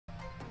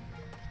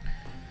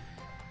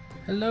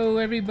Hello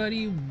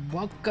everybody,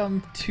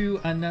 welcome to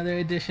another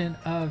edition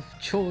of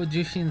Cho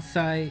Jushin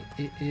Sai.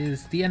 It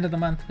is the end of the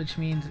month, which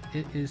means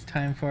it is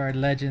time for our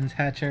Legends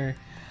Hatcher.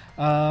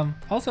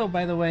 Also,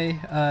 by the way,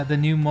 the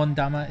new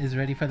Mondama is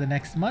ready for the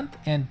next month,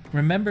 and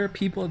remember,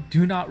 people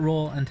do not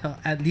roll until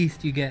at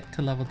least you get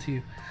to level 2.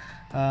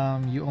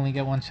 You only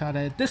get one shot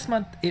at it. This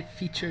month it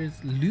features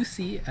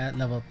Lucy at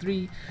level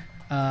 3,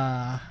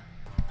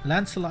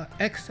 Lancelot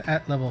X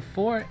at level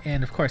 4,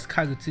 and of course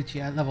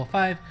Kagutsuchi at level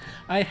 5.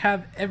 I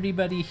have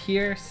everybody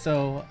here,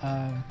 so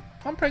I'm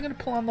probably going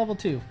to pull on level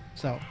 2.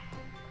 So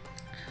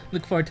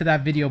look forward to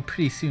that video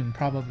pretty soon,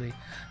 probably.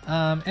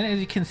 And as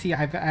you can see,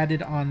 I've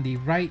added on the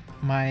right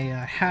my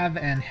have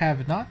and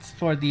have nots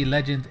for the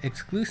Legends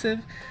exclusive.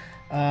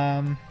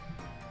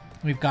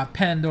 We've got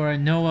Pandora,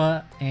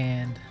 Noah,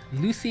 and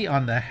Lucy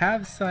on the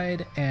have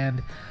side,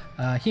 and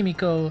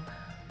Himiko,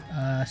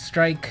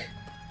 Strike,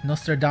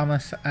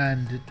 Nostradamus,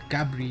 and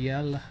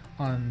Gabrielle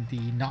on the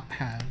not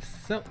halves.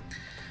 So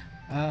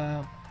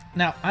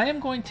now I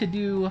am going to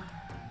do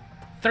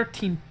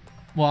 13,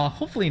 well,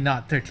 hopefully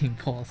not 13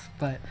 pulls,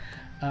 but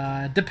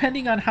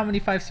depending on how many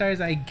 5 stars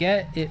I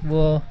get, it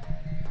will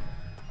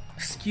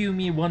skew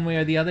me one way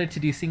or the other to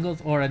do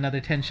singles or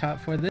another 10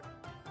 shot for this.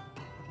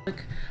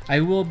 I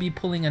will be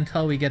pulling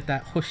until we get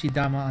that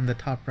Hoshi-dama on the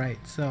top right,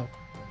 so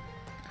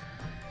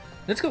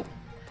let's go.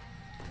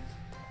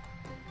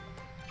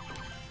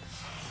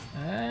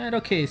 And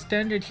okay,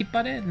 standard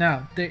Hippare.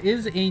 Now, there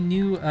is a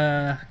new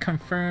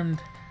confirmed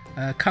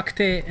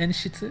Kakute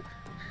Enshitsu.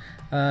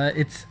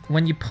 It's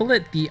when you pull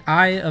it, the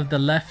eye of the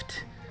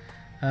left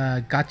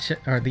gotcha,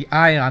 or the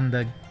eye on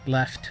the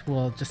left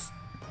will just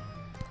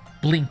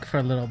blink for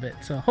a little bit.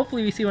 So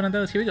hopefully we see one of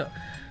those. Here we go.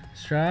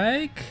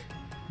 Strike.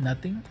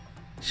 Nothing.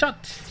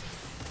 Shot.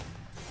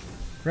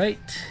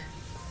 Right.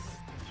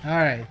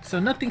 Alright, so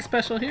nothing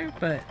special here,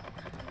 but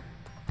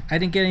I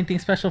didn't get anything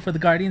special for the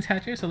Guardians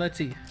Hatcher, so let's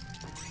see.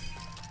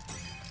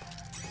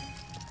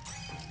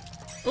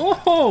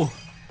 Oh!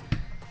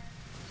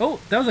 Oh,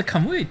 that was a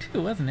Kamui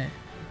too, wasn't it?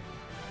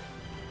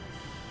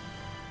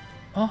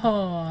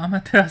 Oh,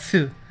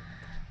 Amaterasu.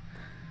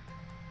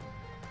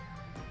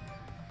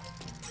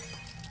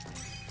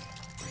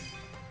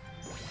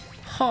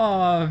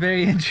 Oh,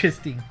 very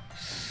interesting.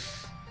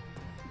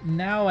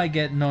 Now I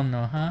get no,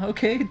 huh?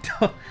 Okay,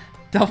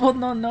 double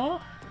no.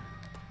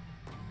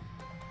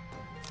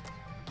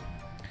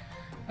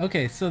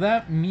 Okay, so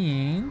that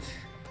means...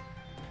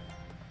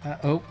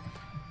 oh.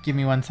 Give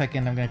me 1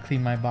 second, I'm gonna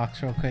clean my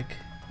box real quick.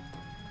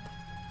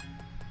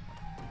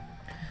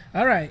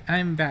 Alright,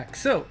 I'm back.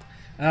 So,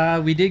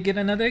 we did get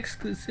another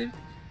exclusive.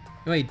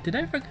 Wait, did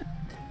I forget?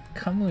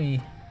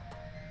 Kamui.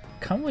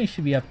 Kamui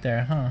should be up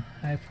there, huh?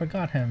 I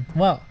forgot him.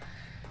 Well,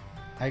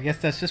 I guess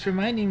that's just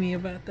reminding me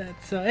about that.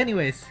 So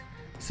anyways,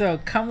 so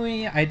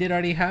Kamui I did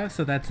already have,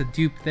 so that's a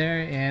dupe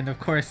there. And of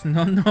course,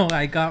 no,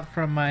 I got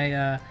from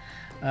my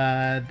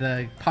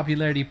the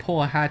popularity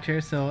poll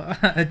hatcher, so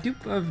a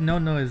dupe of no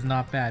is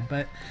not bad,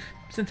 but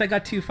since I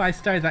got 2 5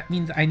 stars, that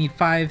means I need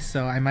 5,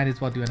 so I might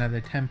as well do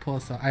another 10 pull,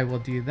 so I will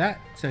do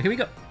that. So here we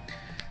go.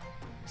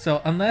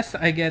 So unless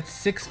I get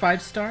 6 5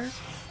 stars,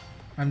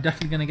 I'm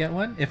definitely gonna get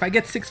one. If I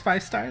get 6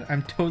 5 stars,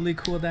 I'm totally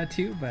cool with that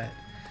too, but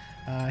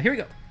here we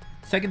go.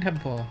 Second 10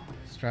 pull.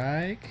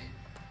 Strike.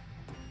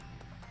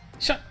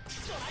 Shot.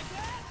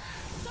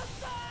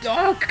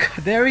 Oh,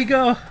 there we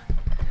go.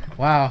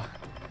 Wow.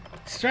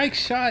 Strike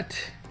shot.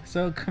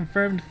 So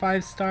confirmed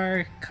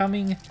 5-star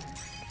coming.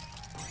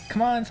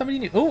 Come on, somebody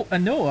new. Oh, a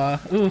Noah.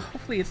 Oh,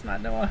 hopefully it's not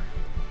Noah.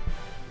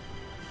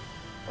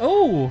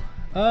 Oh,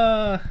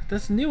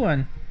 this new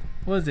one.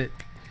 What was it?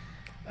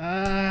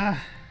 Well,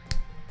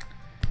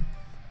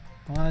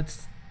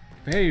 it's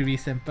very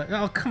recent, but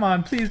oh, come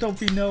on, please don't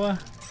be Noah.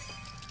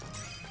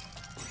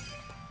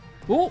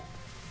 Oh,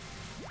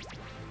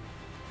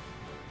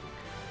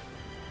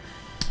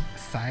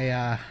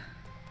 Saya.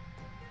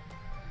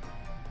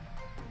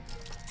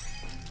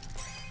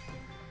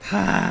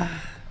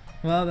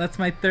 Well, that's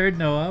my third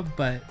Noah,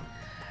 but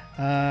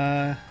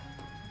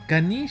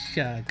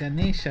Ganesha,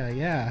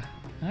 yeah.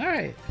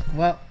 Alright,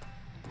 well,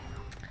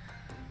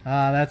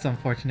 that's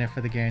unfortunate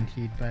for the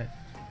guaranteed, but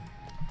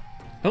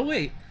oh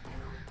wait,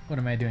 what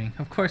am I doing?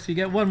 Of course we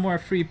get one more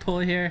free pull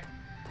here.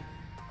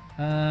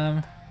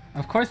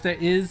 Of course there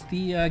is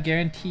the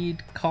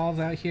guaranteed calls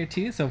out here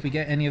too, so if we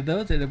get any of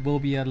those, it will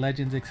be a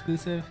Legends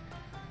exclusive.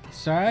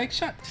 Strike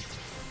shot.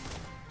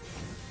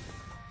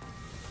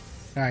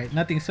 Alright,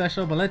 nothing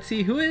special, but let's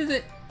see, who is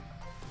it?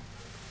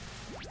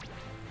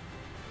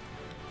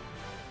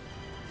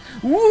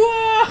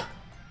 Whoa!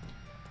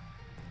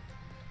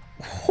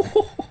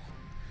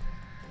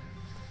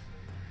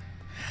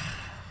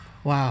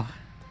 Wow.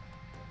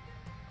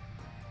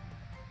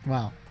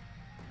 Wow.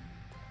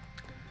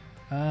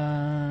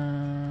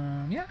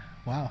 Yeah,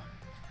 wow.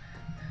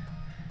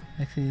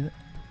 Actually,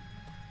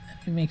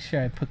 let me make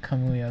sure I put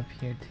Kamui up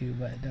here too,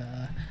 but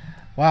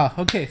wow,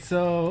 okay,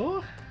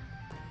 so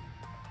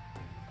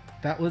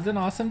that was an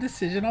awesome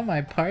decision on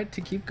my part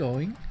to keep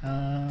going.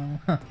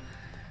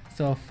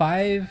 So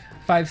five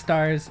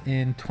stars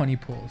in 20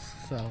 pulls.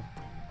 So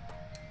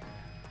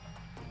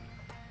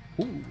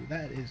Ooh,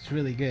 that is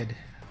really good.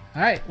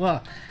 All right,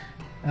 well,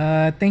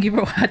 thank you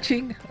for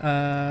watching.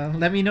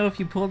 Let me know if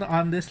you pulled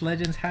on this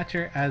Legends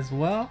Hatcher as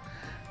well.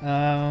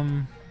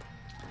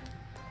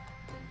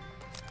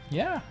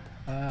 Yeah.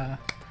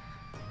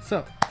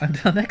 So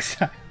until next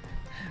time,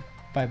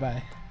 bye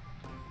bye.